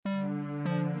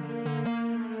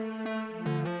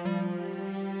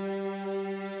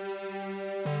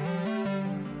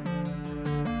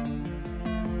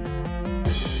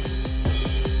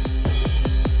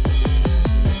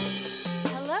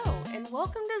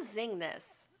to Zing This.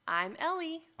 I'm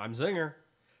Ellie. I'm Zinger,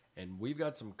 and we've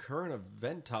got some current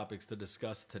event topics to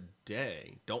discuss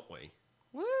today, don't we?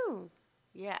 Woo!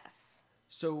 Yes.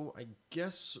 So I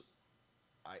guess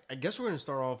we're going to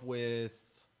start off with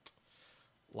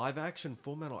live action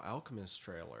Full Metal Alchemist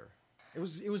trailer. It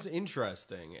was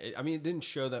interesting. It didn't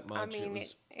show that much. It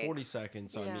was 40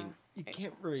 seconds. So yeah. You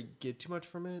can't really get too much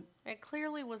from it. It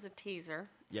clearly was a teaser.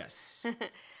 Yes.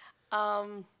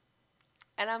 And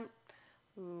I'm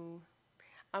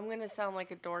gonna sound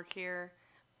like a dork here,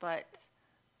 but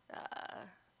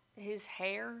his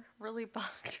hair really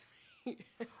bugged me.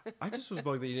 I just was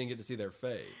bugged that you didn't get to see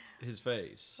his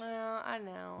face. Well, I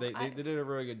know. They did a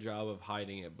really good job of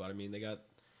hiding it, but they got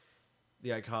the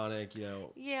iconic,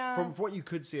 Yeah. From what you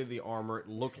could see of the armor, it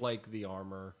looked like the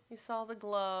armor. You saw the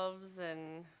gloves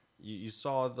and You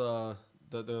saw the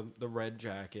red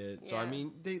jacket. So Yeah.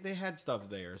 they had stuff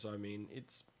there. So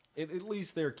at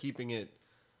least they're keeping it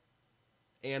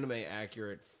anime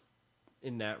accurate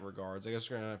in that regards. I guess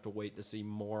we're gonna have to wait to see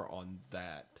more on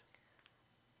that.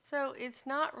 so it's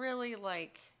not really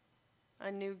like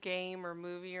a new game or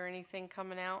movie or anything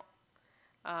coming out.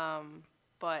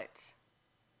 But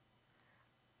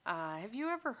have you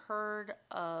ever heard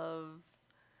of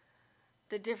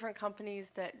the different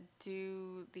companies that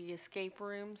do the escape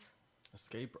rooms?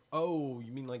 Escape. Oh,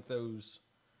 you mean like those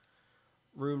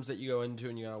rooms that you go into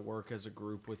and you gotta work as a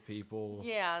group with people?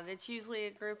 Yeah, it's usually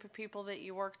a group of people that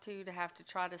you work to have to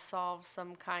try to solve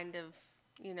some kind of,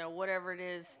 whatever it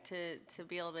is to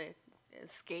be able to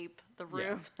escape the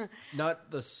room. Yeah.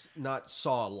 Not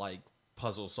Saw like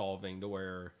puzzle solving to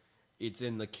where it's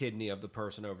in the kidney of the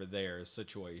person over there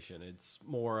situation. It's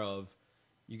more of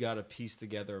you got to piece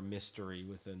together a mystery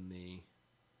within the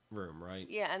room, right?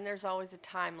 Yeah, and there's always a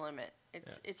time limit.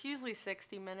 It's usually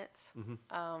 60 minutes.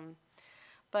 Mm-hmm.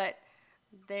 But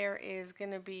there is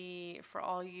going to be, for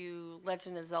all you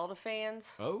Legend of Zelda fans,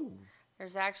 Oh,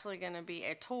 there's actually going to be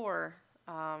a tour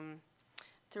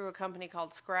through a company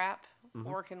called Scrap,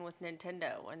 working with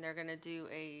Nintendo, and they're going to do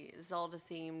a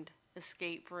Zelda-themed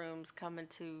escape rooms coming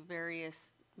to various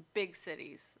big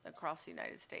cities across the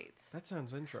United States. that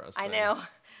sounds interesting. I know.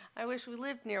 I wish we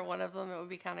lived near one of them. It would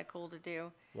be kind of cool to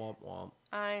do. Womp womp.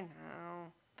 I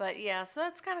know. But yeah, so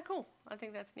that's kind of cool. I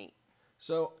think that's neat.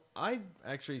 So I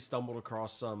actually stumbled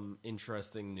across some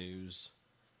interesting news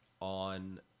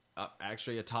on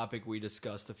actually a topic we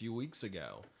discussed a few weeks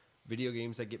ago. Video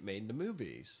games that get made into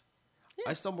movies. Yeah.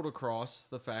 I stumbled across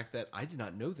the fact that I did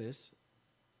not know this.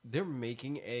 They're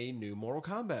making a new Mortal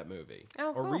Kombat movie.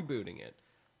 Oh, or cool. rebooting it.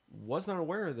 Was not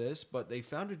aware of this, but they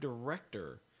found a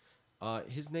director.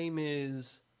 His name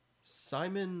is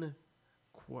Simon...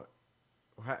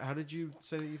 How did you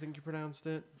say that you think you pronounced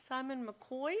it? Simon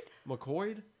McCoy?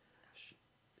 McCoy?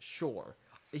 Sure.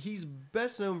 He's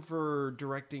best known for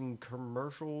directing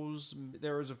commercials.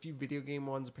 There was a few video game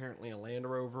ones, apparently a Land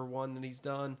Rover one that he's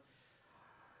done.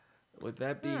 With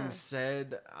that being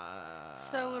said...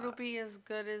 So it'll be as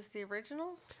good as the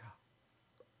originals?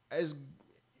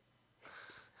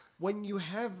 When you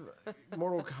have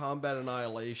Mortal Kombat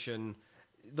Annihilation,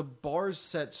 the bar's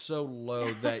set so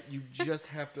low that you just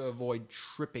have to avoid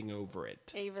tripping over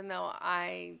it. Even though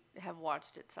I have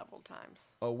watched it several times.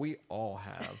 Oh, we all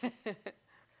have.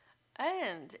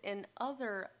 And in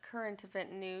other current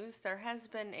event news, there has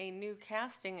been a new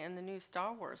casting in the new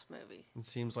Star Wars movie. It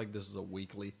seems like this is a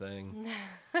weekly thing.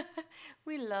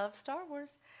 We love Star Wars.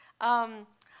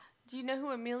 Do you know who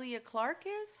Emilia Clarke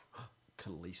is?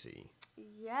 Khaleesi.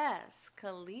 Yes,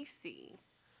 Khaleesi.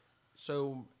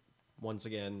 So, once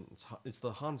again, it's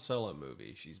the Han Solo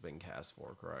movie she's been cast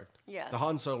for, correct? Yes. The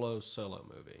Han Solo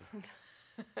movie.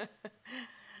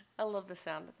 I love the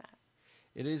sound of that.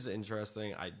 It is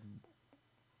interesting. I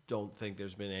don't think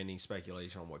there's been any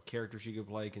speculation on what character she could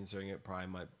play, considering it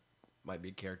probably might be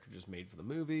a character just made for the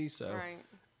movie. So, Right.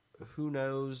 Who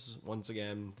knows? Once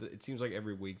again, it seems like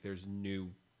every week there's new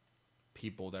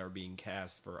people that are being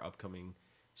cast for upcoming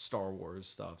Star Wars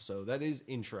stuff. So that is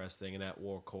interesting, and that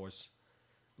will, of course,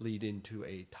 lead into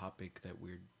a topic that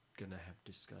we're gonna have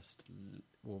discussed.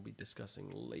 We'll be discussing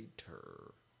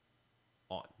later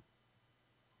on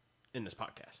in this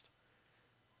podcast.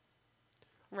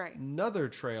 Right. Another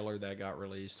trailer that got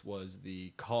released was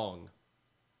the Kong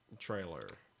trailer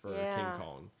for King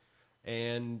Kong,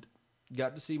 and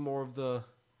got to see more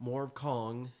of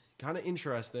Kong. Kind of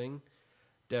interesting.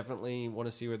 Definitely want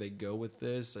to see where they go with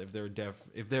this. If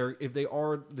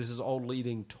this is all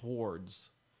leading towards,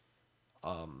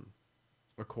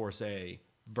 of course, a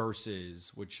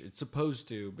versus, which it's supposed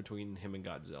to, between him and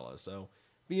Godzilla. So,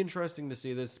 be interesting to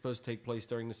see this. It's supposed to take place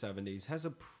during the 70s. Has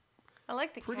a I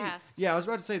like the pretty. cast. Yeah, I was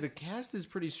about to say the cast is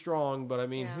pretty strong, but I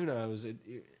mean, Yeah. who knows?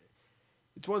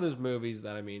 It's one of those movies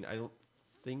that I mean, I don't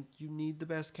think you need the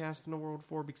best cast in the world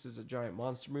for because it's a giant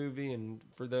monster movie, and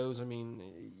for those, I mean,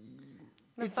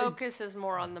 The focus is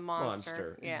more on the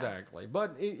monster. Yeah. Exactly.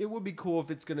 But it would be cool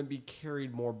if it's going to be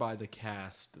carried more by the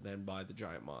cast than by the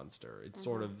giant monster. It's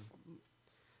sort of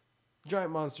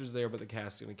giant monster's there, but the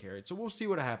cast is going to carry it. So we'll see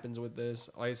what happens with this.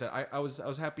 Like I said, I was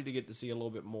happy to get to see a little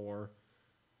bit more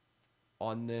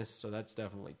on this, so that's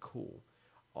definitely cool.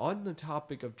 On the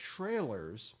topic of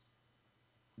trailers,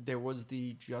 there was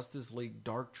the Justice League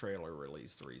Dark trailer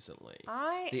released recently.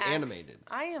 Animated.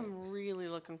 I am really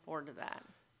looking forward to that.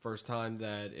 First time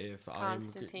that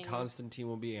Constantine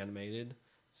will be animated.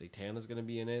 Zatanna's going to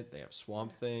be in it. They have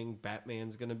Swamp Thing.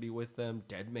 Batman's going to be with them.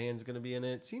 Deadman's going to be in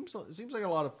it. Seems like a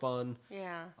lot of fun.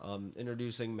 Yeah.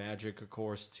 Introducing magic, of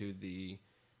course, to the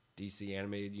DC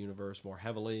animated universe more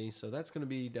heavily. So that's going to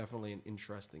be definitely an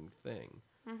interesting thing.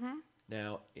 Mm-hmm.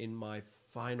 Now, in my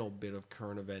final bit of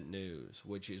current event news,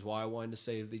 which is why I wanted to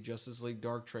save the Justice League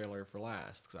Dark trailer for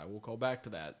last, because I will call back to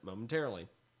that momentarily.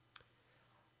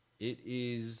 It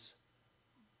is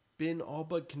been all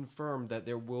but confirmed that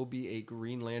there will be a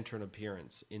Green Lantern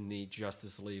appearance in the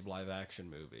Justice League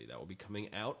live-action movie that will be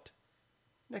coming out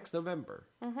next November.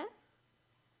 Mm-hmm.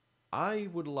 I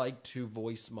would like to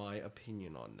voice my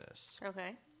opinion on this.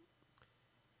 Okay.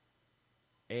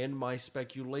 And my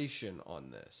speculation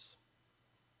on this.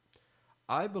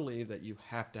 I believe that you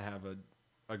have to have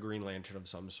a Green Lantern of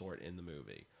some sort in the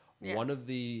movie. Yes. One of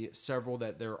the several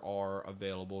that there are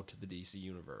available to the DC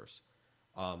universe.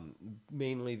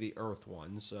 Mainly the Earth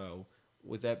one. So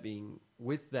with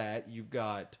that, you've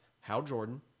got Hal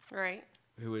Jordan. Right.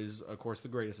 Who is, of course, the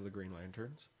greatest of the Green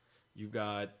Lanterns. You've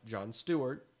got John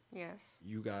Stewart. Yes.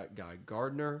 You got Guy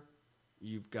Gardner.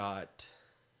 You've got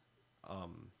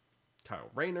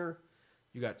Kyle Rayner.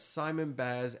 You got Simon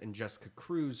Baz and Jessica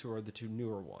Cruz, who are the two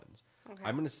newer ones. Okay.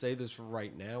 I'm going to say this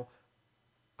right now.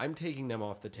 I'm taking them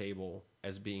off the table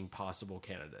as being possible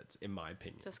candidates, in my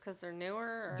opinion. Just because they're newer?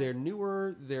 Or? They're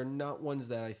newer. They're not ones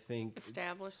that I think...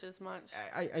 established as much?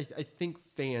 I think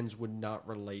fans would not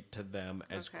relate to them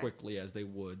as quickly as they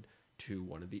would to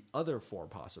one of the other four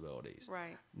possibilities.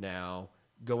 Right. Now,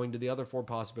 going to the other four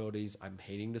possibilities, I'm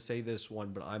hating to say this one,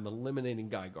 but I'm eliminating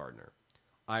Guy Gardner.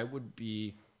 I would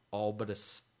be all but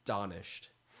astonished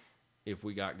if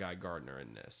we got Guy Gardner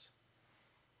in this.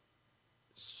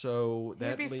 So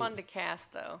that would be fun to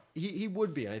cast, though. He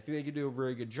would be, and I think they could do a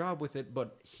very good job with it,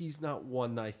 but he's not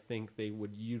one that I think they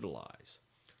would utilize.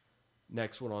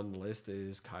 Next one on the list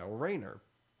is Kyle Rayner,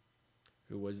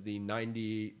 who was the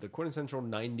quintessential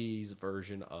 90s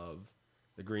version of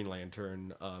the Green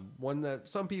Lantern. One that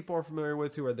some people are familiar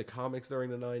with who read the comics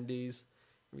during the 90s.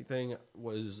 Everything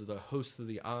was the host of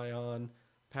the Ion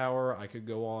Power. I could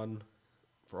go on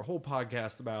for a whole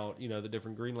podcast about, the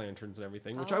different Green Lanterns and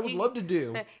everything, which I would love to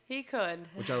do. He could.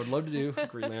 Which I would love to do.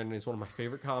 Green Lantern is one of my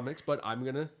favorite comics, but I'm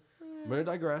gonna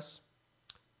digress.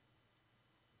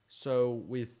 So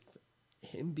with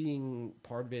him being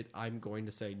part of it, I'm going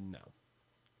to say no.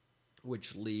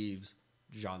 Which leaves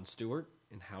John Stewart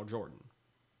and Hal Jordan.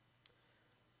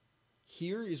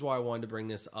 Here is why I wanted to bring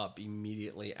this up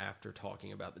immediately after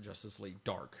talking about the Justice League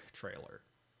Dark trailer.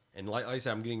 And like I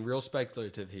said, I'm getting real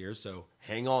speculative here, so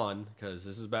hang on, because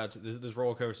this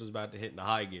roller coaster is about to hit into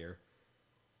high gear.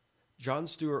 John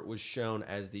Stewart was shown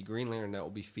as the Green Lantern that will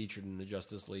be featured in the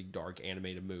Justice League Dark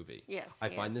animated movie. Yes. I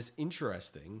find this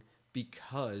interesting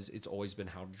because it's always been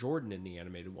Hal Jordan in the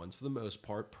animated ones for the most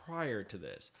part prior to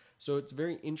this. So it's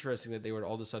very interesting that they would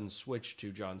all of a sudden switch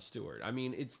to John Stewart. I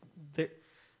mean,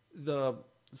 the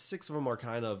six of them are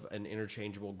kind of an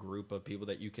interchangeable group of people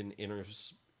that you can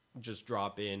just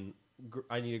drop in.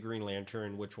 I need a Green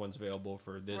Lantern. Which one's available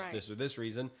for this, this, or this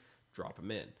reason? Drop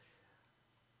him in.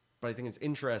 But I think it's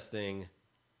interesting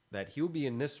that he'll be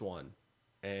in this one,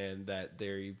 and that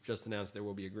they've just announced there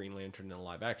will be a Green Lantern in a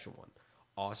live action one.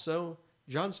 Also,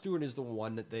 John Stewart is the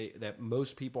one that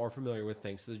most people are familiar with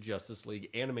thanks to the Justice League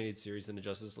animated series and the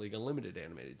Justice League Unlimited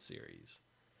animated series.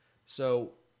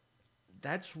 So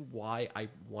that's why I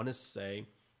want to say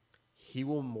he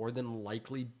will more than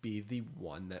likely be the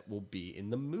one that will be in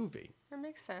the movie. That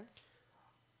makes sense.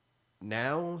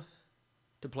 Now,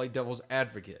 to play devil's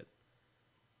advocate,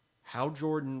 Hal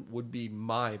Jordan would be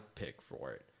my pick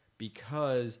for it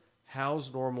because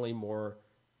Hal's normally more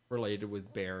related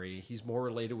with Barry. He's more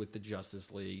related with the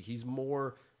Justice League. He's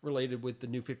more related with the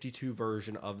New 52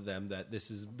 version of them that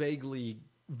this is vaguely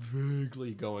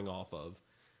going off of.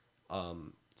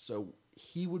 So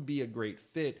he would be a great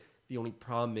fit. The only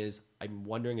problem is I'm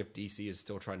wondering if DC is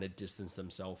still trying to distance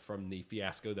themselves from the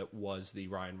fiasco that was the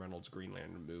Ryan Reynolds Green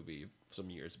Lantern movie some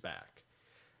years back.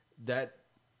 That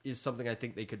is something I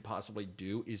think they could possibly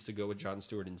do, is to go with Jon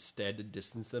Stewart instead to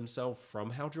distance themselves from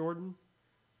Hal Jordan.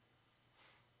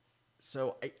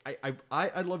 So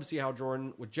I'd love to see Hal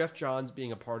Jordan. With Jeff Johns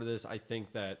being a part of this, I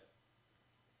think that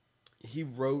he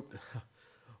wrote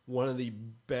one of the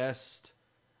best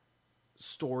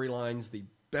storylines, the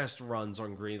best runs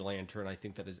on Green Lantern I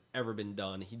think that has ever been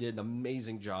done. He did an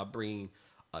amazing job bringing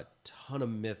a ton of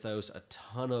mythos, a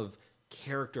ton of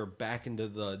character back into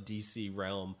the DC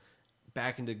realm,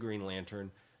 back into Green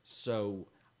Lantern. So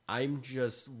I'm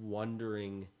just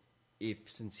wondering if,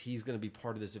 since he's going to be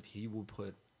part of this, if he will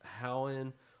put Hal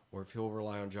in, or if he'll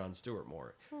rely on Jon Stewart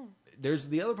more. There's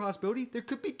the other possibility. There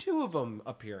could be two of them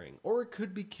appearing, or it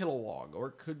could be Kilowog, or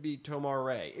it could be Tomar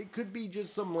Ray. It could be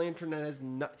just some Lantern that has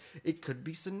not. It could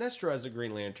be Sinestro as a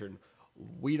Green Lantern.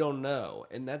 We don't know,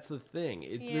 and that's the thing.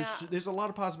 There's a lot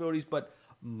of possibilities, but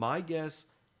my guess,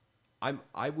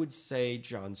 I would say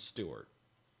Jon Stewart.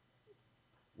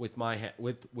 With my head,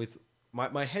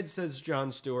 my head says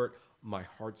Jon Stewart. My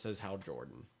heart says Hal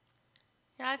Jordan.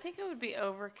 Yeah, I think it would be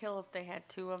overkill if they had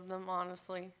two of them,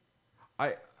 honestly.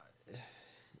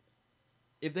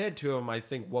 If they had two of them, I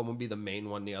think one would be the main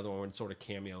one, the other one would sort of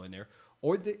cameo in there.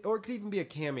 Or it could even be a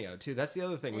cameo, too. That's the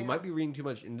other thing. We might be reading too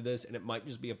much into this, and it might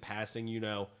just be a passing,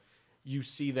 you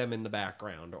see them in the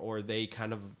background, or they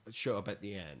kind of show up at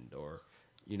the end, or,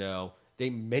 they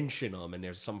mention them, and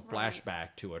there's some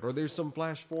flashback to it, or there's some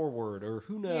flash forward, or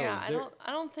who knows. Yeah,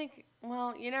 I don't think...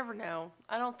 Well, you never know.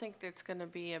 I don't think that's going to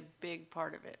be a big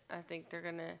part of it. I think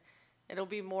it'll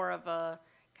be more of a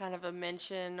kind of a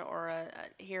mention or a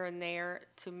here and there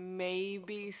to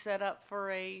maybe set up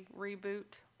for a reboot.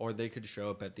 Or they could show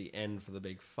up at the end for the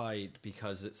big fight,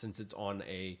 because since it's on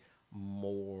a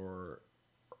more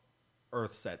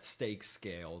Earth-set stake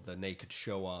scale, then they could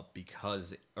show up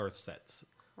because Earth-sets.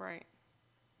 Right.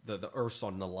 The Earth's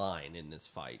on the line in this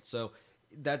fight. So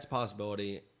that's a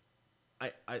possibility.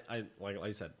 Like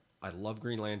I said, I love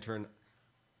Green Lantern.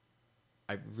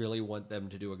 I really want them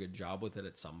to do a good job with it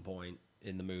at some point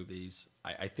in the movies.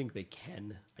 I think they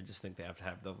can. I just think they have to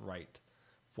have the right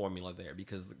formula there,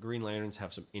 because the Green Lanterns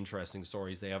have some interesting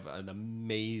stories. They have an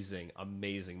amazing,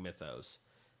 amazing mythos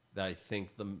that I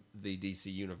think the DC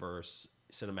universe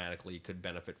cinematically could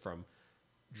benefit from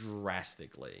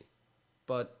drastically.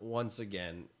 But once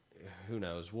again, who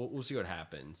knows? We'll see what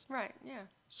happens. Right, yeah.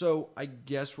 So I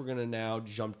guess we're going to now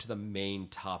jump to the main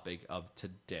topic of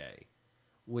today,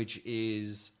 which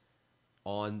is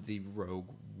on the Rogue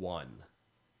One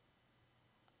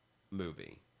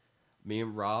movie. Me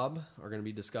and Rob are going to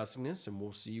be discussing this, and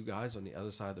we'll see you guys on the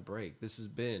other side of the break. This has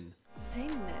been... Sing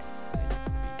this.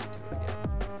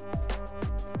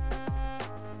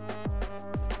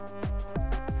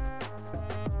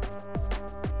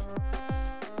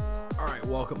 All right,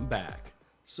 welcome back.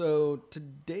 So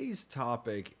today's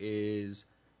topic is,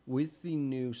 with the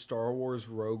new Star Wars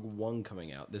Rogue One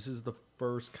coming out, this is the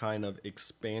first kind of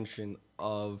expansion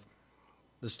of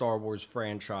the Star Wars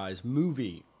franchise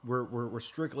movie. We're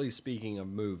strictly speaking of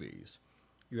movies.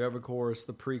 You have, of course,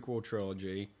 the prequel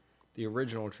trilogy, the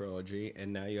original trilogy,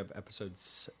 and now you have episode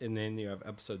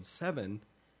 7,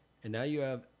 and now you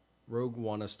have Rogue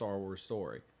One, a Star Wars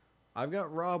story. I've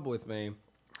got Rob with me.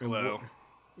 Hello.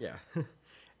 Yeah.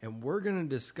 And we're going to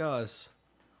discuss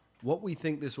what we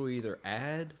think this will either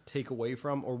add, take away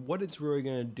from, or what it's really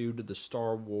going to do to the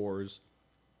Star Wars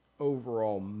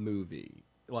overall movie.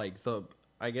 Like,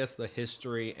 I guess the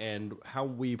history and how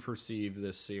we perceive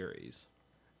this series.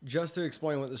 Just to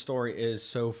explain what the story is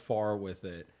so far with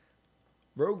it,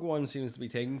 Rogue One seems to be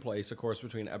taking place, of course,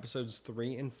 between episodes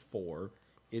 3 and 4.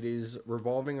 It is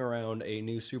revolving around a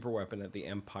new superweapon that the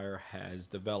Empire has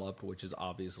developed, which is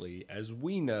obviously, as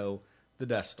we know, the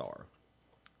Death Star.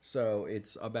 So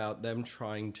it's about them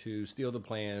trying to steal the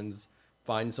plans,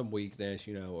 find some weakness,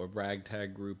 a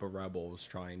ragtag group of rebels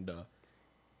trying to,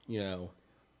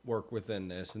 work within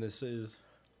this. And this is,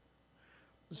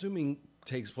 assuming,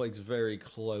 takes place very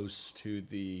close to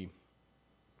the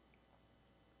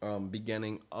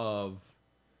beginning of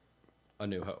A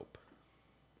New Hope.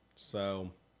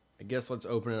 So I guess let's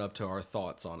open it up to our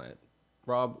thoughts on it.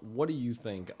 Rob, what do you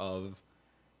think of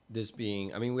this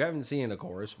being... I mean, we haven't seen it, of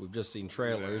course. We've just seen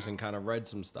trailers and kind of read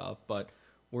some stuff, but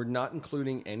we're not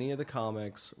including any of the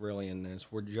comics really in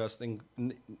this. We're just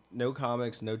no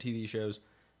comics, no TV shows.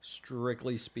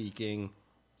 Strictly speaking,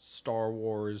 Star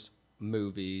Wars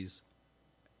movies.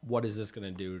 What is this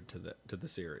going to do to the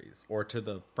series or to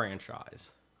the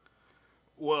franchise?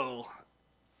 Well,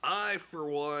 I, for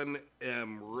one,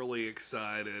 am really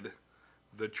excited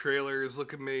The trailers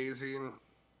look amazing,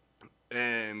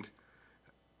 and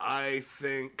I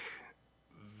think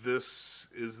this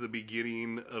is the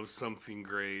beginning of something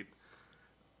great.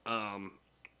 No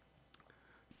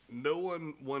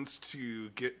one wants to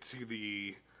get to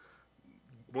the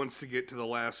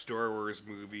last Star Wars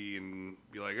movie and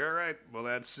be like, all right, well,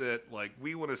 that's it. Like,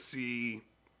 we want to see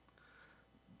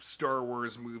Star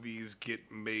Wars movies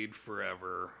get made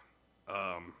forever.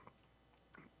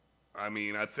 I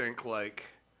mean, I think, like,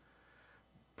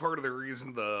 part of the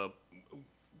reason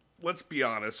let's be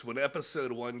honest, when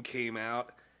Episode 1 came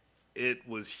out, it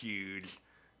was huge.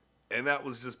 And that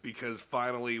was just because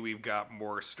finally we've got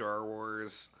more Star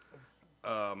Wars.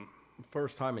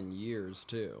 First time in years,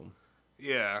 too.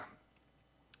 Yeah.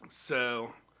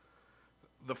 So,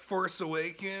 The Force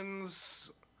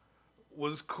Awakens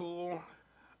was cool,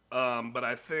 but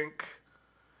I think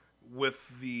with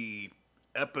the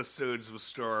episodes of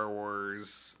Star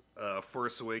Wars,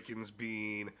 Force Awakens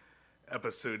being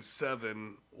Episode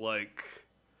 7, like,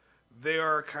 they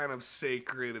are kind of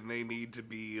sacred and they need to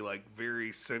be, like,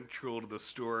 very central to the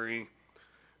story.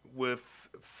 With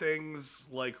things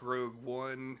like Rogue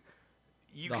One,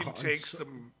 you can take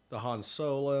some... The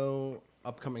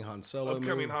upcoming Han Solo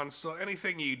movie.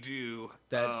 Anything you do,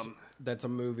 that's a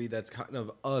movie that's kind of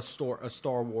a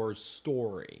Star Wars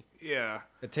story. Yeah,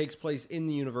 it takes place in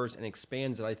the universe and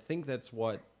expands it. I think that's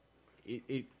what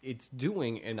it's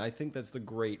doing, and I think that's the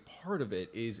great part of it.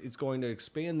 Is it's going to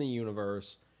expand the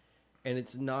universe, and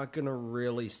it's not going to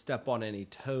really step on any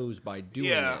toes by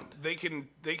doing it. They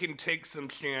can take some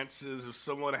chances. If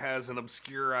someone has an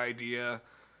obscure idea,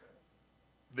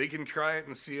 they can try it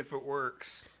and see if it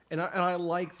works. And I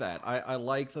like that. I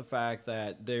like the fact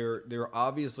that they're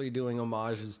obviously doing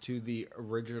homages to the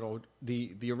original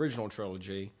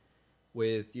trilogy,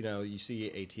 with, you know, you see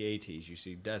AT-ATs, you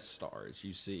see Death Stars,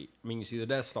 you see the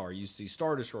Death Star, you see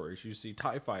Star Destroyers, you see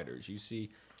TIE Fighters, you see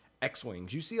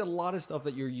X-Wings, you see a lot of stuff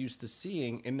that you're used to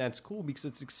seeing, and that's cool because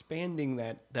it's expanding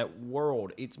that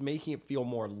world. It's making it feel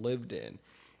more lived in.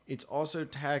 It's also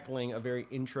tackling a very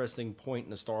interesting point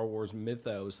in the Star Wars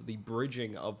mythos, the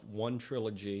bridging of one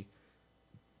trilogy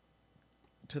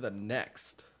to the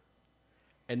next.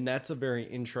 And that's a very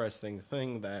interesting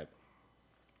thing that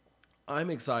I'm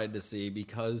excited to see,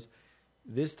 because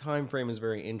this time frame is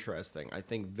very interesting. I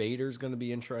think Vader's going to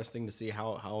be interesting to see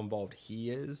how involved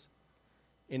he is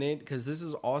in it, because this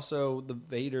is also the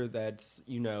Vader that's,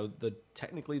 you know,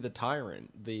 technically the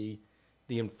tyrant, the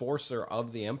enforcer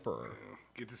of the Emperor.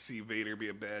 Get to see Vader be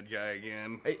a bad guy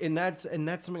again. And that's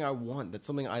something I want. That's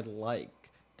something I'd like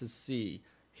to see.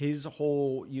 His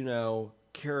whole, you know,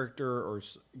 character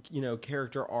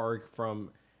arc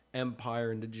from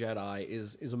Empire into Jedi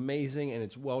is amazing, and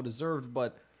it's well deserved,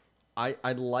 but I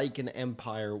like an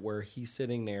Empire where he's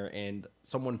sitting there and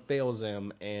someone fails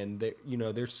him, and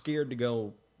they're scared to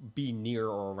go be near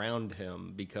or around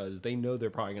him because they know they're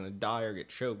probably going to die or get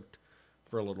choked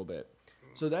for a little bit.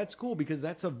 So that's cool, because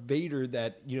that's a Vader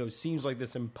that, you know, seems like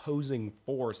this imposing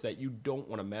force that you don't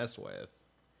want to mess with.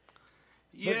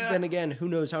 Yeah. But then again, who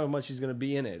knows how much he's going to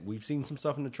be in it? We've seen some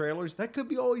stuff in the trailers. That could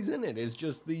be all he's in it. It's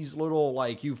just these little,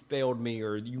 like, you failed me,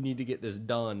 or you need to get this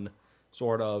done,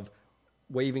 sort of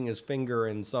waving his finger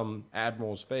in some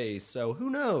admiral's face. So who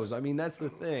knows? I mean, that's the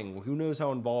thing. Who knows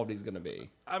how involved he's going to be?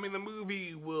 I mean, the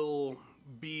movie will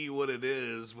be what it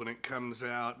is when it comes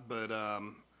out, but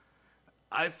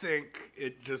I think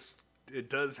it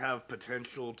does have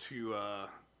potential to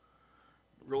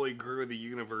really grew the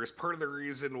universe. Part of the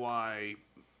reason why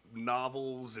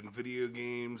novels and video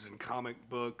games and comic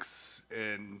books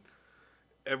and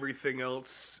everything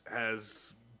else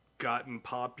has gotten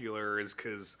popular is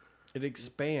because it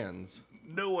expands.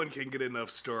 No one can get enough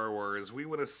Star Wars. We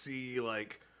want to see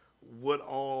like what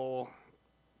all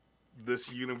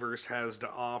this universe has to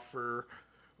offer.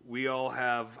 We all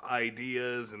have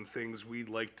ideas and things we'd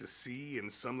like to see,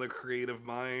 and some of the creative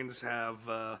minds have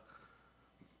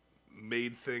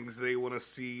made things they want to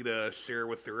see to share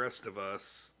with the rest of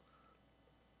us.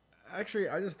 Actually,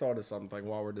 I just thought of something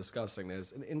while we're discussing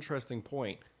this. An interesting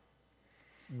point.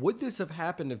 Would this have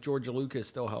happened if George Lucas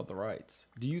still held the rights?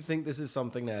 Do you think this is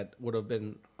something that would have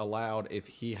been allowed if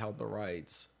he held the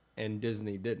rights and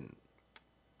Disney didn't?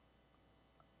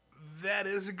 That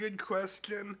is a good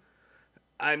question.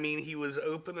 I mean, he was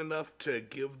open enough to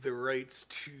give the rights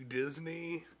to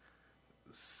Disney,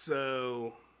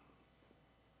 so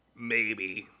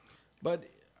maybe. But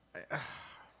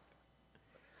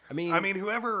I mean,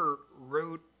 whoever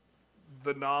wrote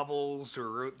the novels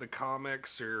or wrote the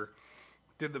comics or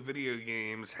did the video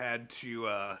games had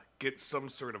to get some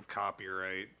sort of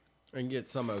copyright and get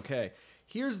some okay.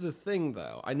 Here's the thing,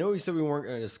 though. I know we said we weren't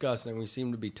going to discuss it, and we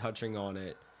seem to be touching on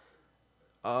it.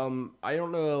 I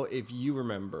don't know if you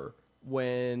remember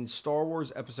when Star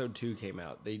Wars Episode 2 came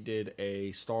out. They did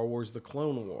a Star Wars: The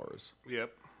Clone Wars.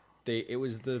 Yep. It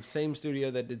was the same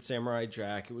studio that did Samurai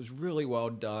Jack. It was really well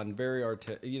done, very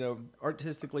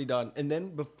artistically done. And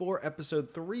then before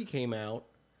Episode 3 came out,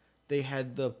 they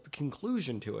had the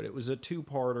conclusion to it. It was a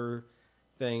 2-parter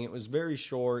thing. It was very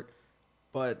short,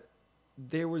 but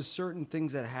there was certain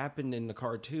things that happened in the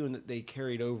cartoon that they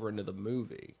carried over into the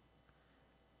movie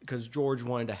because George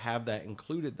wanted to have that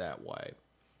included that way.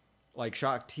 Like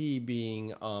Shakti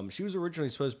being, she was originally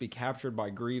supposed to be captured by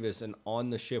Grievous and on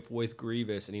the ship with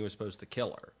Grievous, and he was supposed to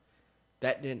kill her.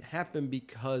 That didn't happen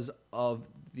because of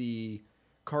the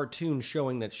cartoon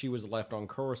showing that she was left on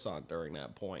Coruscant during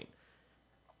that point.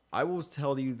 I will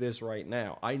tell you this right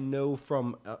now. I know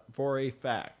for a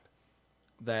fact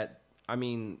that,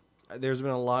 there's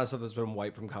been a lot of stuff that's been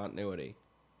wiped from continuity.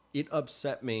 It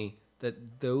upset me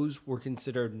that those were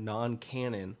considered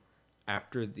non-canon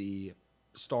after the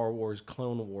Star Wars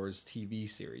Clone Wars TV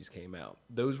series came out.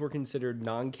 Those were considered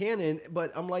non-canon,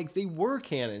 but I'm like, they were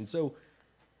canon. So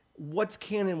what's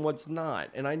canon, what's not?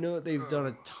 And I know that they've done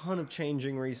a ton of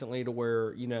changing recently to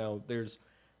where, there's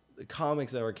the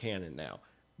comics that are canon now.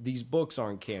 These books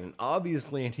aren't canon.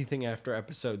 Obviously, anything after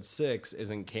Episode 6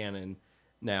 isn't canon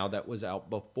now that was out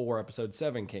before Episode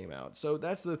 7 came out. So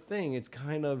that's the thing. It's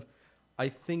kind of, I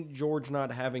think George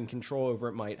not having control over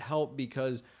it might help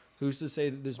because who's to say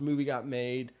that this movie got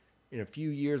made in a few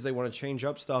years, they want to change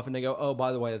up stuff and they go, oh,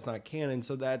 by the way, that's not canon.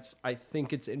 So I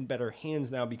think it's in better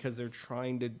hands now because they're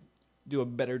trying to do a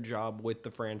better job with the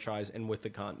franchise and with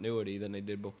the continuity than they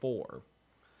did before.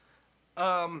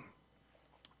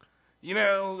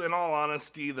 In all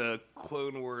honesty, the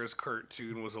Clone Wars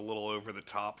cartoon was a little over the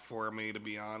top for me, to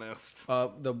be honest.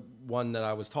 The one that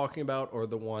I was talking about or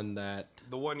the one that...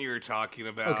 The one you were talking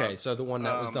about. Okay, so the one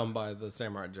that was done by the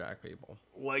Samurai Jack people.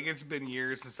 Like, it's been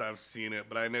years since I've seen it,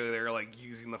 but I know they're,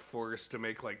 using the Force to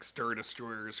make, Star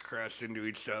Destroyers crash into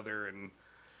each other, and...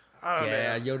 I don't know.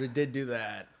 Yeah, Yoda did do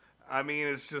that.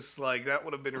 It's just, that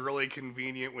would have been really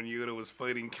convenient when Yoda was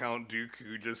fighting Count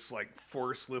Dooku, just,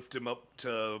 Force lift him up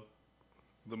to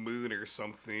the moon or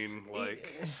something,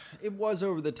 It was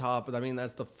over the top, but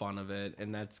that's the fun of it,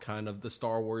 and that's kind of the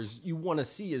Star Wars you want to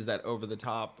see is that over the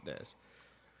topness.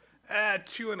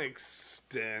 To an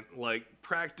extent,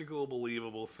 practical,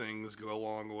 believable things go a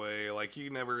long way. You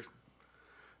never...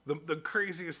 The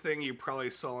craziest thing you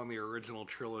probably saw in the original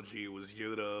trilogy was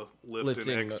Yoda lift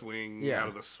an X-Wing out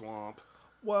of the swamp.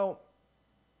 Well,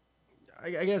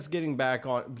 I guess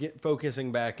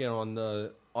focusing back in on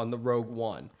the Rogue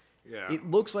One. Yeah. It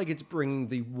looks like it's bringing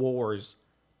the wars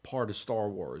part of Star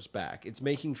Wars back. It's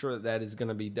making sure that is going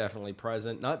to be definitely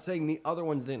present. Not saying the other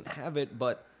ones didn't have it,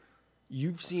 but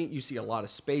you see a lot of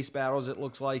space battles, it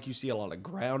looks like. You see a lot of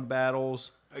ground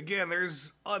battles. Again,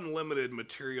 there's unlimited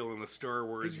material in the Star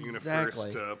Wars universe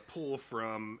to pull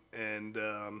from, and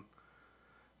a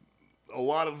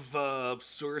lot of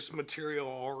source material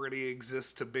already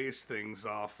exists to base things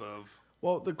off of.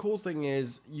 Well, the cool thing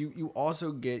is you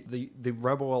also get the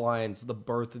Rebel Alliance, the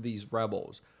birth of these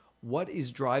rebels. What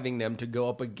is driving them to go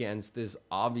up against this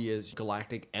obvious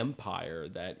galactic empire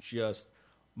that just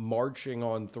marching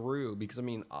on through? Because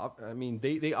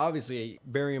they obviously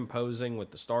very imposing with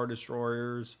the Star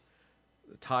Destroyers,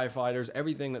 the TIE fighters,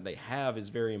 everything that they have is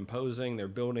very imposing. They're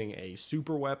building a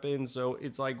super weapon, so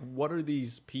it's what are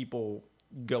these people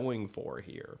going for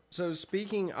here? So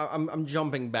I'm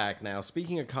jumping back now.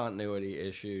 Speaking of continuity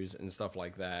issues and stuff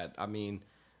like that,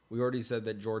 we already said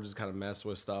that George has kind of messed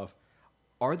with stuff.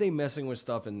 Are they messing with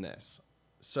stuff in this?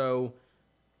 So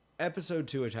Episode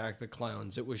 2, Attack the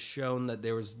Clones, it was shown that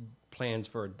there was plans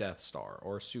for a Death Star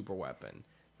or a super weapon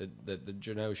that the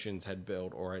Geonosians had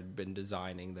built or had been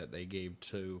designing that they gave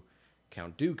to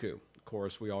Count Dooku. Of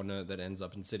course, we all know that ends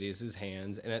up in Sidious's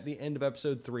hands, and at the end of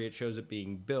Episode 3, it shows it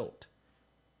being built.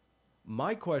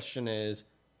 My question is,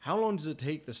 how long does it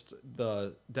take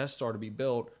the Death Star to be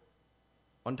built?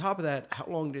 On top of that, how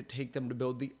long did it take them to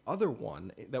build the other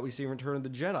one that we see in Return of the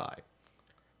Jedi?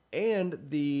 And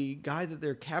the guy that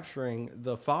they're capturing,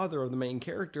 the father of the main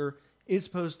character, is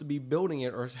supposed to be building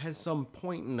it or has some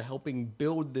point in helping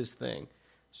build this thing.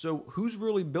 So who's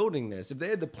really building this? If they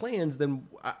had the plans, then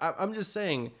I'm just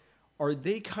saying, are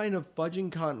they kind of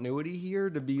fudging continuity here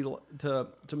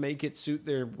to make it suit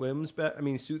their whims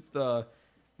better? Suit the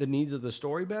needs of the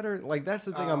story better? That's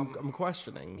the thing I'm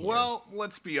questioning here. Well,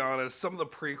 let's be honest. Some of the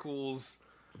prequels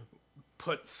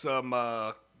put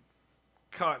some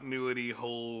continuity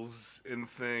holes in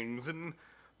things, and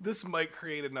this might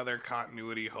create another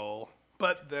continuity hole.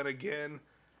 But then again,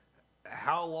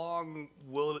 how long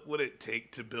would it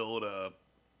take to build a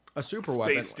super space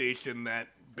weapon station that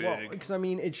big? Well, because I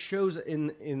mean, it shows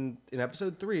in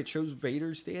episode 3, it shows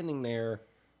Vader standing there,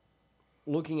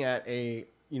 looking at a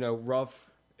rough.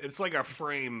 It's like a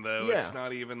frame, though. Yeah. It's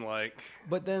not even like.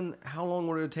 But then, how long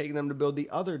would it have taken them to build the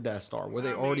other Death Star? Were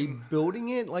they already building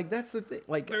it? Like, that's the thing.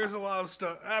 Like, There's a lot of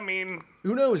stuff. I mean,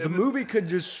 who knows? The movie could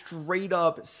just straight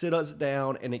up sit us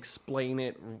down and explain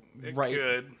it, it right,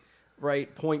 could.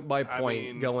 right, point by point,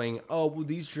 mean, going, oh, well,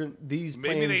 these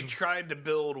Maybe they plans, tried to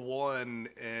build one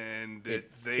and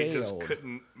they just failed.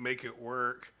 couldn't make it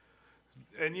work.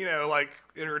 And like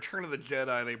in Return of the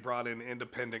Jedi, they brought in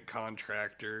independent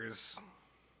contractors.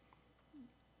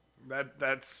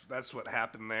 That's what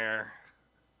happened there.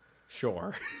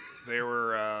 Sure. They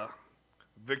were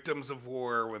victims of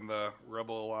war when the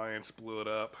Rebel Alliance blew it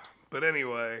up. But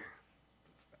anyway,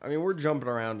 I mean, we're jumping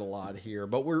around a lot here,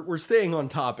 but we're staying on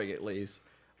topic at least.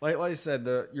 Like I said,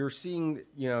 you're seeing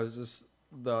just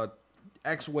the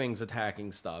X-wings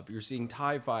attacking stuff. You're seeing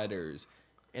TIE fighters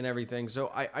and everything. So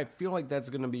I feel like that's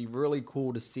going to be really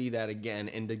cool to see that again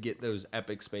and to get those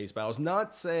epic space battles.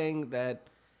 Not saying that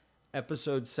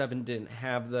Episode 7 didn't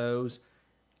have those.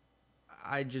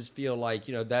 I just feel like,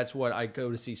 that's what I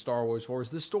go to see Star Wars for, is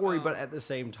the story, but at the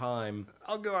same time...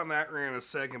 I'll go on that rant in a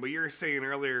second, but you were saying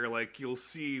earlier, like, you'll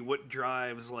see what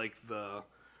drives, like, the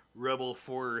Rebel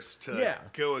Force to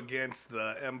go against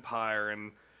the Empire,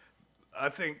 and I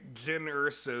think Jyn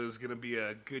Erso is going to be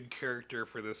a good character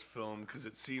for this film, because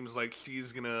it seems like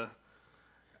she's going to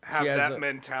have that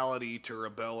mentality to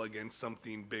rebel against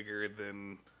something bigger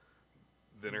than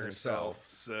herself.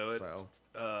 So it's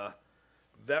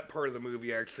that part of the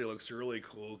movie actually looks really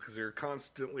cool because they're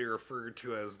constantly referred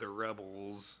to as the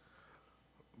rebels,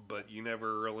 but you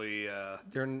never really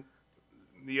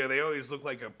they always look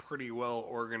like a pretty well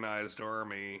organized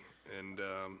army, and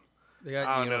they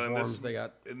got uniforms.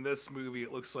 In this movie,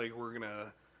 it looks like we're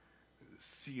gonna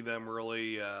see them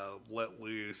really let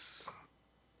loose.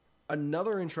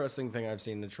 Another interesting thing I've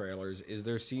seen in the trailers is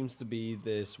there seems to be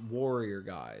this warrior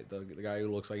guy, the guy who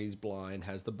looks like he's blind,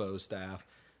 has the bow staff,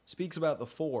 speaks about the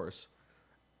Force.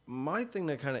 My thing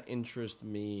that kind of interests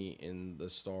me in the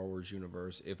Star Wars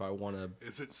universe, if I want to...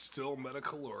 Is it still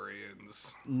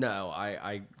Metachlorians? No,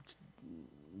 I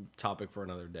topic for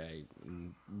another day.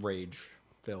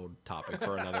 Rage-filled topic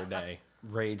for another day.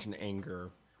 Rage and anger,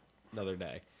 another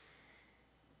day.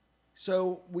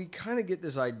 So we kind of get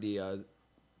this idea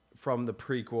from the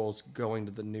prequels going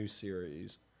to the new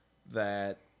series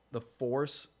that the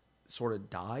Force sort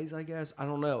of dies, I guess. I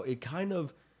don't know. It kind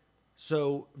of...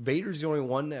 So Vader's the only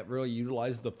one that really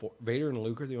utilized Vader and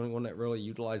Luke are the only one that really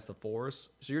utilized the Force.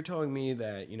 So you're telling me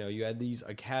that, you had these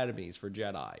academies for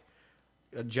Jedi.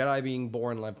 A Jedi being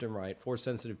born left and right,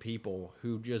 Force-sensitive people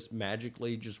who just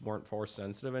magically just weren't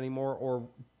Force-sensitive anymore? Or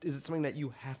is it something that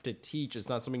you have to teach? It's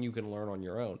not something you can learn on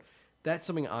your own. That's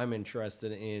something I'm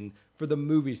interested in for the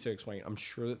movies to explain. I'm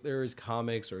sure that there is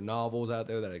comics or novels out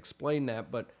there that explain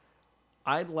that, but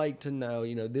I'd like to know,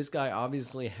 this guy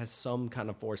obviously has some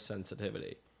kind of Force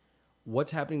sensitivity.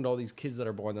 What's happening to all these kids that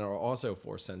are born that are also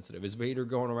Force sensitive? Is Vader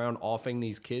going around offing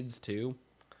these kids too?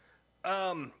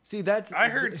 See, I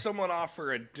heard someone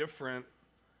offer a different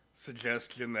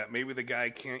suggestion that maybe the guy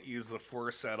can't use the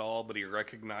Force at all, but he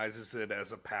recognizes it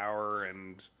as a power.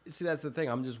 And see, that's the thing.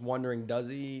 I'm just wondering, does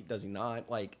he not?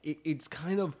 Like, it's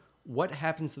kind of what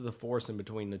happens to the Force in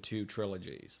between the two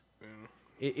trilogies. Yeah.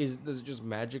 Does it just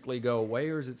magically go away,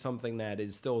 or is it something that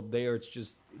is still there? It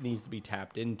needs to be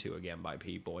tapped into again by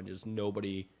people, and just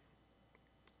nobody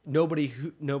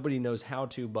knows how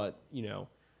to, but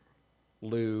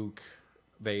Luke,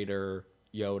 Vader,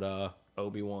 Yoda,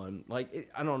 Obi-Wan.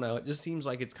 Like, I don't know. It just seems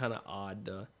like it's kind of odd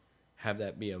to have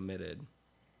that be omitted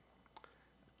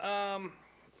from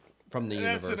the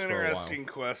universe. That's an interesting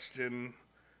question.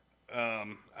 I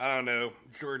don't know.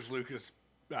 George Lucas,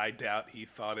 I doubt he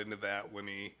thought into that when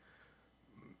he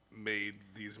made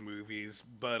these movies.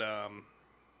 But I'm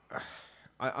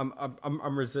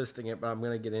resisting it, but I'm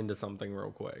going to get into something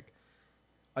real quick.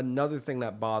 Another thing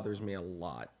that bothers me a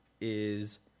lot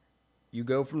is you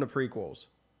go from the prequels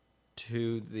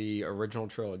to the original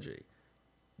trilogy.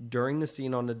 During the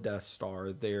scene on the Death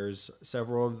Star, there's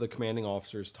several of the commanding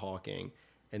officers talking,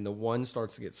 and the one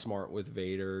starts to get smart with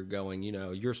Vader, going,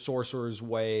 your sorcerer's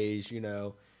ways,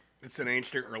 It's an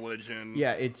ancient religion.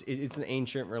 Yeah, it's an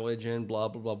ancient religion, blah,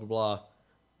 blah, blah, blah, blah.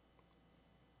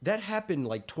 That happened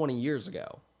like 20 years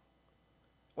ago.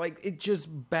 Like, it just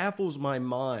baffles my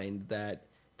mind that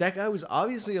guy was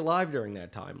obviously alive during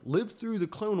that time, lived through the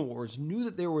Clone Wars, knew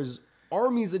that there was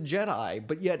armies of Jedi,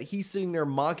 but yet he's sitting there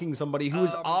mocking somebody who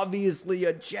is obviously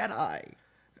a Jedi.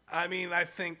 I mean, I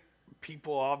think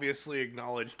people obviously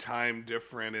acknowledge time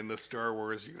different in the Star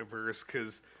Wars universe,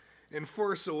 because in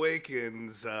Force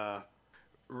Awakens,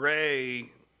 Rey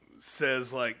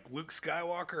says, like, Luke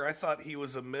Skywalker, I thought he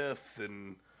was a myth,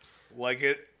 and, like,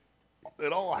 it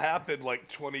all happened, like,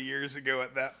 20 years ago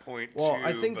at that point, well, too.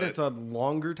 I think that's a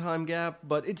longer time gap,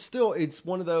 but it's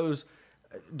one of those,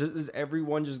 does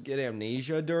everyone just get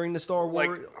amnesia during the Star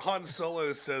Wars? Like, Han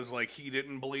Solo says, like, he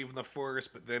didn't believe in the Force,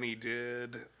 but then he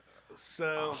did.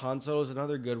 So Han Solo's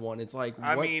another good one. It's like,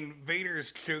 I mean,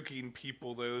 Vader's choking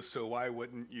people, though, so why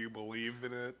wouldn't you believe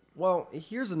in it? Well,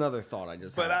 here's another thought I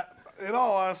just had. In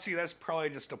all honesty, that's probably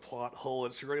just a plot hole.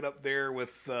 It's right up there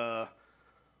with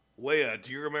Leia.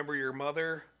 Do you remember your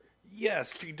mother?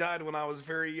 Yes, she died when I was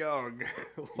very young.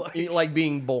 like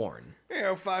being born.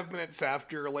 5 minutes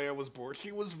after Leia was born,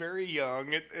 she was very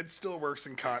young. It still works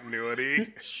in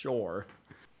continuity. Sure.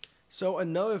 So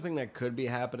another thing that could be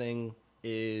happening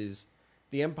is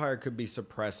the Empire could be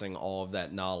suppressing all of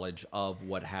that knowledge of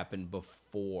what happened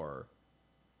before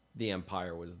the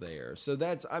Empire was there. So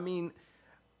that's, I mean,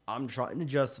 I'm trying to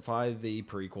justify the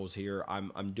prequels here.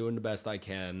 I'm doing the best I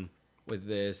can with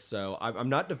this. So I'm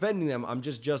not defending them. I'm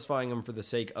just justifying them for the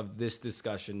sake of this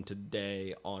discussion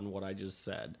today on what I just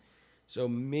said. So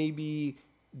maybe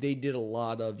they did a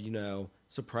lot of,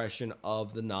 suppression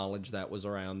of the knowledge that was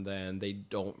around then. They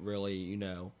don't really,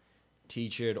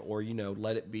 teach it or,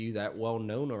 let it be that well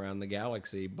known around the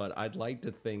galaxy. But I'd like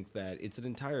to think that it's an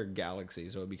entire galaxy,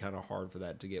 so it'd be kind of hard for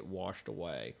that to get washed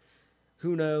away.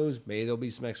 Who knows? Maybe there'll be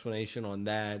some explanation on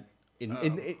that.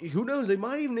 Who knows? They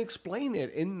might even explain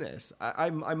it in this. I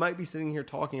might be sitting here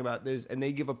talking about this, and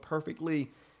they give a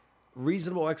perfectly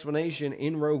reasonable explanation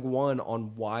in Rogue One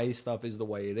on why stuff is the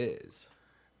way it is.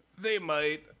 They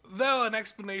might. Though an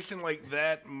explanation like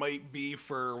that might be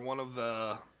for one of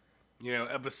the,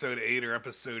 episode 8 or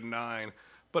episode 9.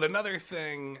 But another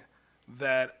thing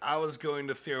that I was going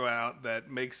to throw out that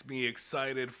makes me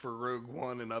excited for Rogue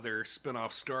One and other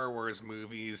spin-off Star Wars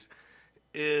movies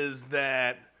is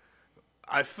that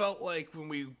I felt like when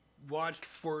we watched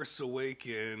Force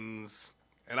Awakens,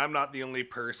 and I'm not the only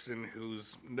person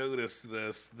who's noticed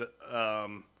this, the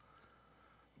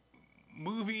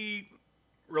movie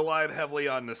relied heavily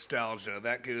on nostalgia.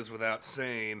 That goes without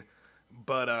saying.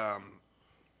 But,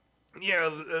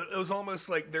 it was almost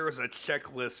like there was a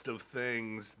checklist of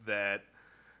things that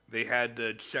they had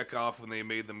to check off when they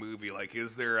made the movie. Like,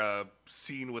 is there a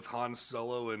scene with Han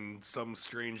Solo in some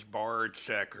strange bar?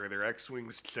 Check. Are there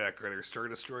X-Wings? Check. Are there Star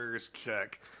Destroyers?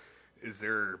 Check. Is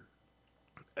there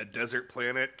a desert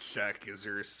planet? Check. Is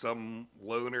there some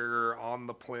loner on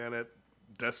the planet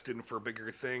destined for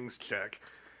bigger things? Check.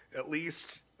 At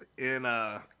least in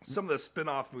some of the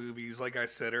spin-off movies, like I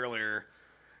said earlier,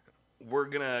 we're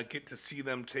going to get to see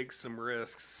them take some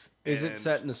risks. Is it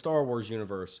set in the Star Wars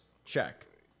universe? Check.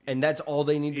 And that's all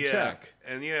they need to check.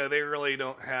 And, they really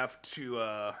don't have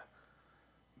to,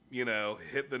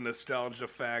 hit the nostalgia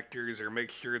factors or make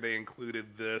sure they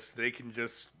included this. They can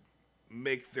just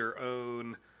make their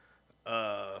own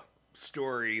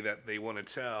story that they want to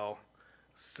tell.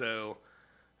 So,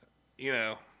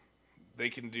 they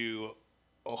can do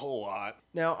a whole lot.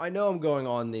 Now, I know I'm going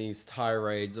on these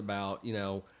tirades about,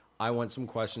 I want some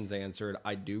questions answered.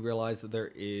 I do realize that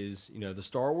there is, the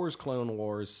Star Wars Clone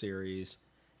Wars series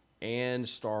and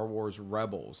Star Wars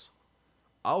Rebels.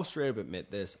 I'll straight up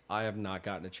admit this. I have not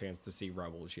gotten a chance to see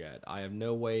Rebels yet. I have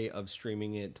no way of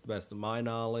streaming it to the best of my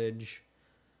knowledge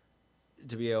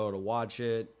to be able to watch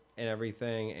it and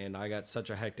everything. And I got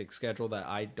such a hectic schedule that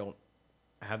I don't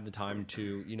have the time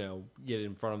to, get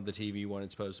in front of the TV when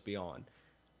it's supposed to be on.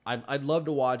 I'd love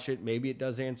to watch it. Maybe it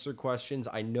does answer questions.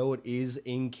 I know it is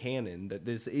in canon, that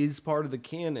this is part of the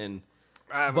canon.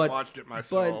 I haven't watched it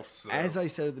myself. But as I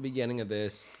said at the beginning of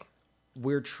this,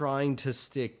 we're trying to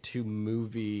stick to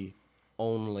movie-only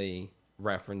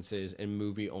references and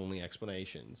movie-only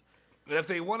explanations. And if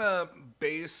they want to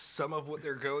base some of what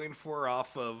they're going for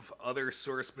off of other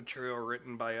source material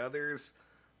written by others,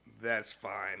 that's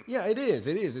fine. Yeah, it is.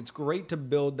 It is. It's great to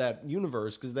build that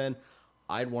universe, because then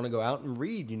I'd want to go out and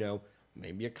read,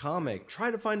 maybe a comic.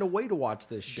 Try to find a way to watch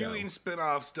this show. Doing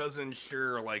spin-offs does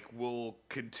ensure, we'll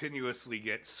continuously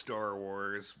get Star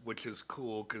Wars, which is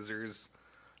cool, because there's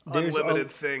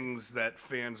unlimited things that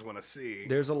fans want to see.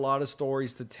 There's a lot of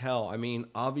stories to tell. I mean,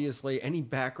 obviously, any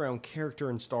background character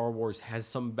in Star Wars has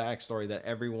some backstory that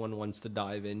everyone wants to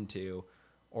dive into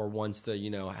or wants to,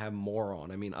 have more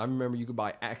on. I mean, I remember you could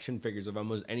buy action figures of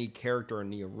almost any character in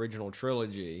the original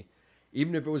trilogy,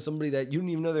 Even if it was somebody that you didn't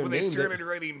even know their when name. they started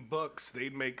writing books,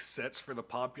 they'd make sets for the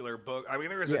popular book. I mean,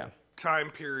 there was Yeah. a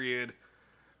time period.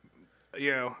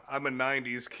 You know, I'm a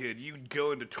 '90s kid. You'd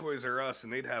go into Toys R Us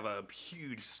and they'd have a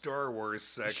huge Star Wars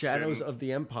section. Shadows of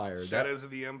the Empire. Shadows of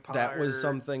the Empire. That was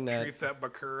something that Truth at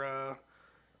Bakura.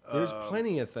 There's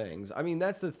plenty of things. I mean,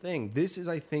 that's the thing. This is,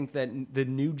 I think, that the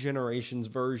new generation's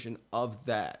version of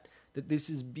that. That this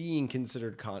is being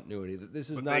considered continuity. That this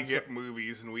is But not. they get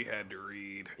movies and we had to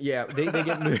read. Yeah, they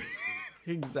get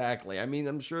exactly. I mean,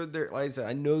 I'm sure there. Like I said,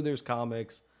 I know there's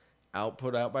comics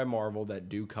put out by Marvel that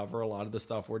do cover a lot of the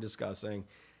stuff we're discussing.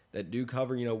 That do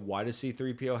cover, why does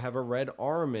C-3PO have a red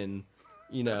arm in,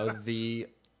 the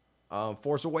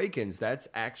Force Awakens? That's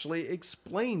actually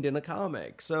explained in a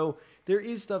comic. So there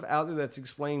is stuff out there that's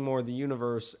explaining more of the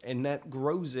universe, and that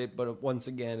grows it. But once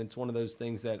again, it's one of those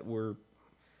things that we're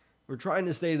trying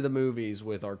to stay to the movies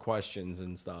with our questions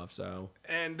and stuff. So,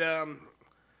 and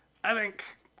I think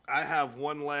I have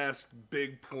one last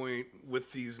big point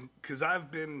with these, because I've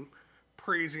been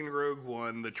praising Rogue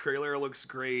One. The trailer looks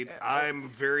great. I'm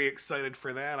very excited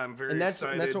for that. I'm very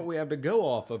excited. And that's what we have to go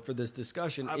off of for this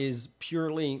discussion is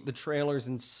purely the trailers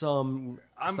and some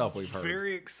stuff we've heard. I'm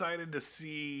very excited to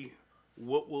see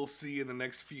what we'll see in the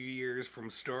next few years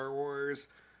from Star Wars.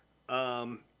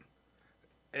 And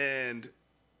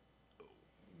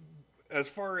as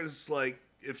far as, like,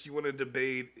 if you want to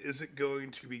debate, is it going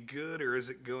to be good or is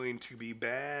it going to be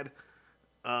bad?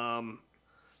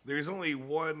 There's only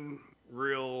one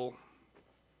real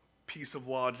piece of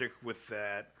logic with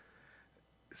that.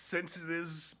 Since it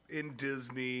is in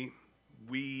Disney,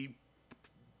 we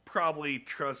probably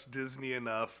trust Disney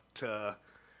enough to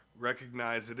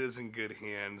recognize it is in good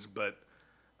hands, but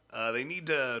they need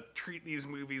to treat these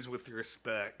movies with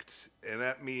respect, and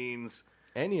that means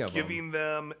giving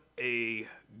them a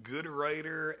good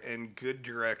writer and good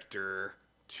director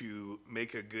to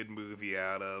make a good movie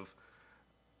out of.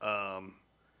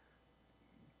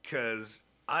 Because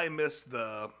I missed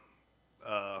the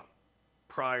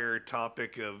prior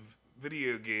topic of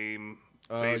video game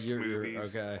based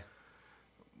movies. Okay.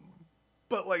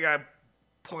 But like I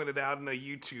pointed out in a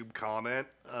YouTube comment,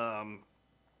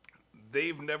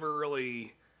 they've never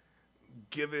really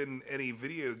given any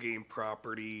video game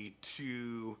property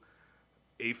to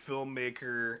a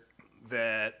filmmaker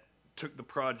that took the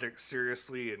project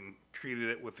seriously and treated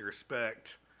it with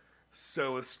respect.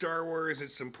 So with Star Wars,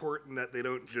 it's important that they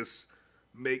don't just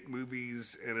make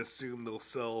movies and assume they'll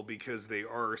sell because they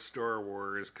are Star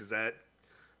Wars, because that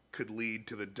could lead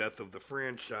to the death of the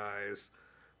franchise.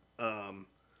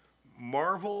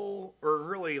 Marvel, or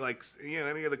really like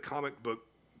any of the comic book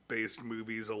based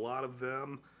movies, a lot of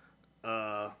them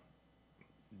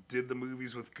did the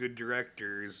movies with good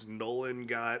directors. Nolan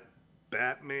got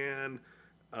Batman.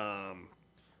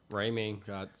 Raimi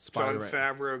got Spider-Man.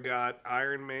 Jon Favreau got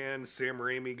Iron Man. Sam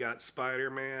Raimi got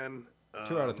Spider-Man.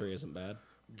 2 out of 3 isn't bad.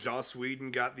 Joss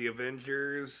Whedon got the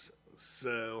Avengers.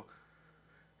 So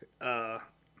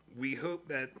we hope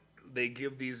that they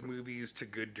give these movies to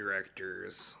good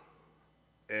directors.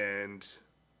 And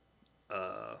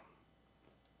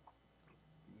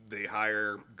they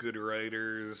hire good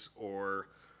writers, or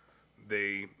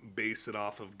they base it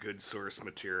off of good source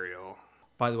material.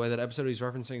 By the way, that episode he's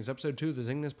referencing is episode 2 of the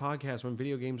Zingness podcast, when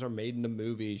video games are made into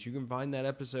movies. You can find that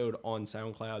episode on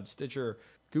SoundCloud, Stitcher,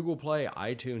 Google Play,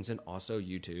 iTunes, and also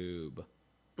YouTube.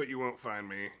 But you won't find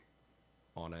me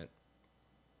on it.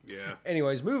 Yeah.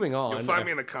 Anyways, moving on. You'll find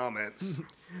me in the comments.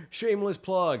 Shameless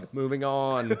plug. Moving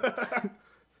on.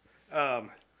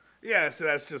 Yeah, so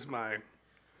that's just my...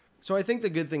 So I think the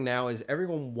good thing now is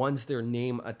everyone wants their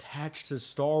name attached to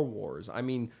Star Wars. I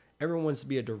mean, everyone wants to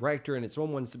be a director in it.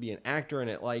 Someone wants to be an actor in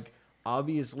it. Like,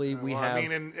 obviously we have... I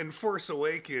mean, in Force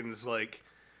Awakens, like,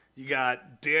 you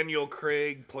got Daniel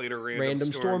Craig played a random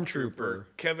stormtrooper.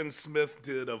 Kevin Smith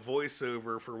did a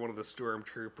voiceover for one of the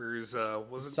stormtroopers.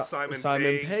 Was it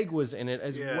Simon Pegg was in it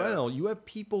as well. You have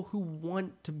people who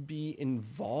want to be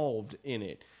involved in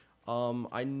it.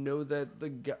 I know that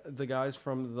the guys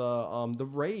from the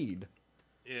Raid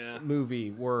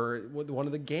movie were one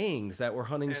of the gangs that were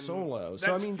hunting Solo.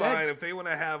 So I mean, fine if they want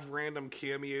to have random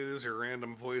cameos or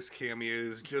random voice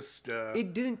cameos. Just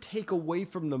it didn't take away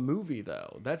from the movie,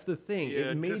 though. That's the thing.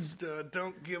 Yeah, just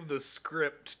don't give the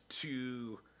script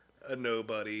to a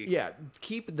nobody. Yeah,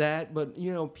 keep that. But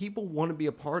people want to be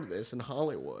a part of this in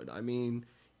Hollywood. I mean,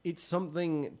 it's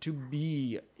something to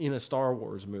be in a Star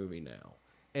Wars movie now.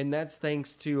 And that's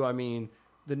thanks to, I mean,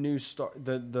 the new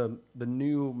the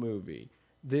new movie,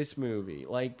 this movie.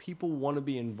 Like, people want to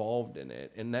be involved in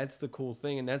it, and that's the cool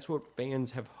thing, and that's what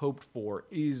fans have hoped for,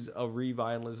 is a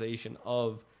revitalization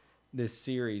of this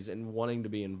series and wanting to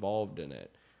be involved in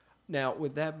it. Now,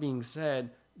 with that being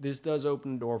said, this does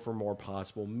open the door for more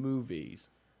possible movies.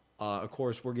 Of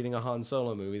course, we're getting a Han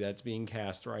Solo movie that's being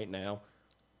cast right now.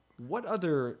 What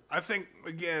other... I think,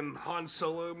 again, Han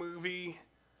Solo movie,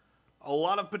 a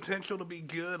lot of potential to be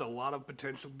good, a lot of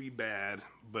potential to be bad,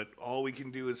 but all we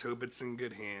can do is hope it's in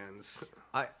good hands.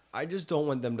 I just don't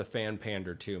want them to fan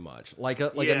pander too much. Like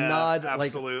a Yeah, nod,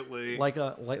 absolutely. like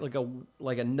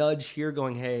a nudge here,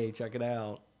 going, "Hey, check it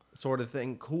out," sort of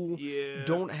thing. Cool. Yeah.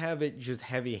 Don't have it just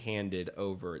heavy-handed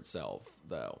over itself,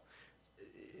 though.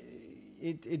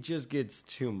 It just gets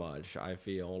too much. I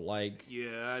feel like.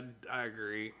 Yeah, I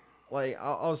agree. Like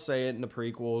I'll say it in the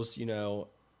prequels. You know,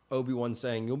 Obi-Wan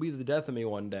saying, "You'll be the death of me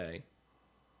one day,"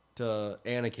 to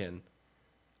Anakin.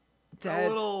 A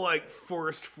little like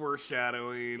forced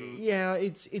foreshadowing. Yeah,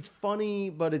 it's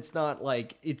funny, but it's not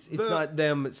like it's not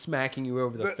them smacking you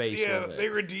over the face yeah, with it. they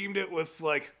redeemed it with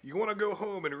like, you want to go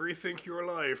home and rethink your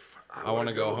life. I want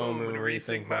to go home and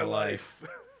rethink my life.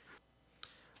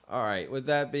 All right. With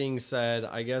that being said,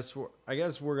 I guess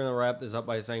we're gonna wrap this up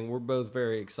by saying we're both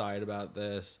very excited about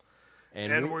this,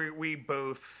 and we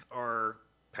both are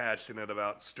passionate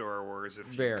about Star Wars, if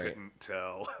you couldn't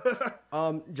tell.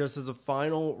 Just as a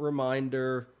final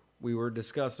reminder, we were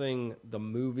discussing the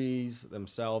movies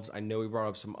themselves. I know we brought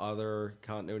up some other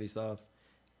continuity stuff.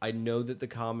 I know that the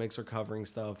comics are covering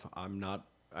stuff.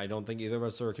 I don't think either of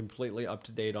us are completely up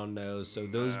to date on those. So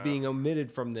those being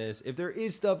omitted from this, if there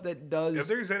is stuff that does... If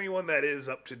there's anyone that is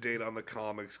up to date on the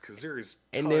comics, because there's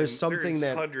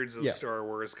hundreds of Star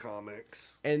Wars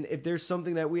comics. And if there's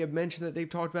something that we have mentioned that they've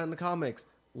talked about in the comics,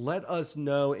 let us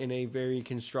know in a very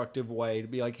constructive way to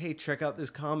be like, hey, check out this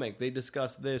comic. They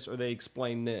discuss this or they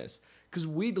explain this. Because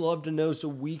we'd love to know so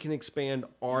we can expand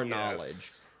our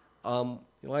knowledge.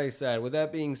 Like I said, with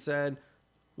that being said,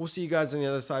 we'll see you guys on the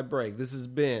other side break. This has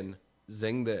been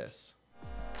Zing This.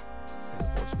 May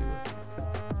the Force be with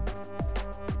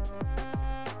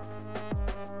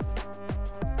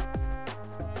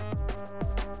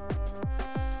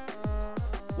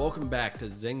you. Welcome back to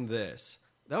Zing This.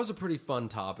 That was a pretty fun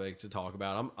topic to talk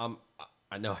about.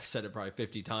 I know I've said it probably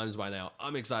 50 times by now.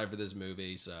 I'm excited for this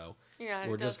movie, so yeah, it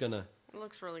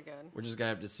looks really good. We're just gonna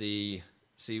have to see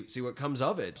what comes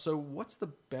of it. So, what's the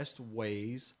best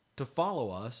ways to follow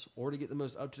us or to get the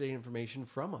most up-to-date information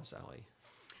from us, Allie?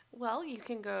 Well, you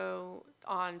can go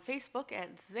on Facebook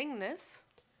at Zing This.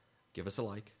 Give us a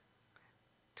like.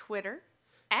 Twitter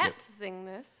at Zing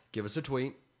This. Give us a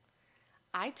tweet.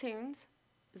 iTunes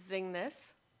Zing This.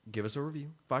 Give us a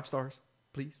review. 5 stars,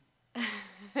 please.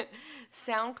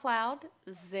 SoundCloud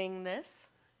Zing This.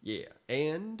 Yeah,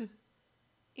 and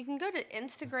you can go to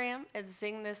Instagram at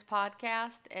Zing This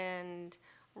Podcast, and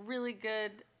really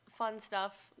good, fun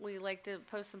stuff. We like to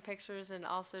post some pictures and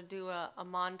also do a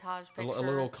montage picture. A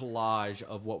little collage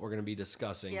of what we're going to be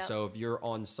discussing. Yep. So if you're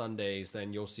on Sundays,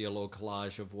 then you'll see a little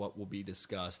collage of what will be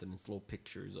discussed, and it's little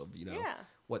pictures of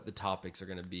what the topics are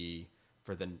going to be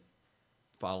for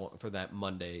that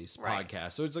Monday's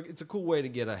podcast. So it's a cool way to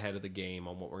get ahead of the game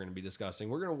on what we're going to be discussing.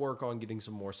 We're going to work on getting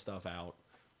some more stuff out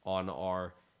on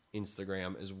our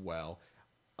Instagram as well.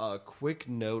 A quick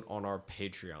note on our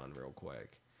Patreon real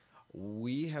quick.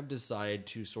 We have decided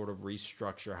to sort of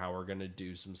restructure how we're going to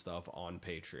do some stuff on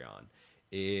Patreon.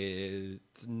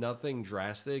 It's nothing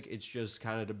drastic. It's just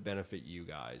kind of to benefit you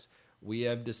guys. We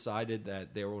have decided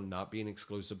that there will not be an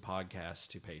exclusive podcast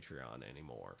to Patreon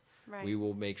anymore. Right. We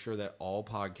will make sure that all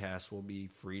podcasts will be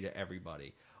free to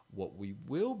everybody. What we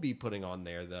will be putting on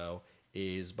there, though,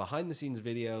 is behind-the-scenes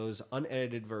videos,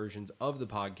 unedited versions of the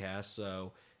podcast.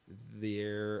 So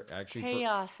they're actually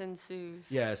chaos ensues.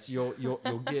 Yes, you'll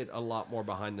get a lot more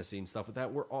behind-the-scenes stuff with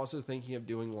that. We're also thinking of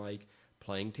doing like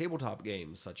playing tabletop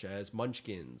games such as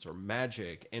Munchkins or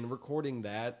Magic, and recording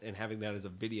that and having that as a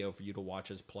video for you to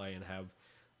watch us play and have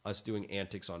us doing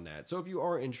antics on that. So if you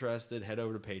are interested, head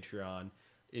over to Patreon.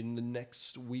 In the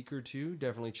next week or two,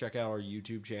 definitely check out our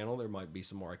YouTube channel. There might be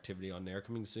some more activity on there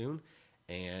coming soon.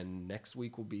 And next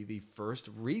week will be the first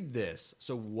Read This.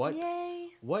 So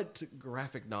what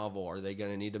graphic novel are they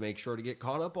going to need to make sure to get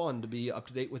caught up on to be up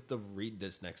to date with the Read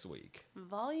This next week?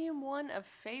 Volume 1 of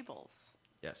Fables.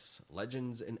 Yes,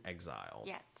 Legends in Exile.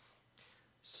 Yes.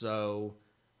 So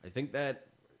I think that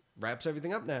wraps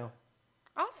everything up now.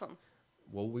 Awesome.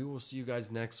 Well, we will see you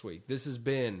guys next week. This has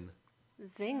been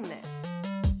Zing This.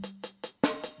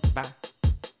 Bye.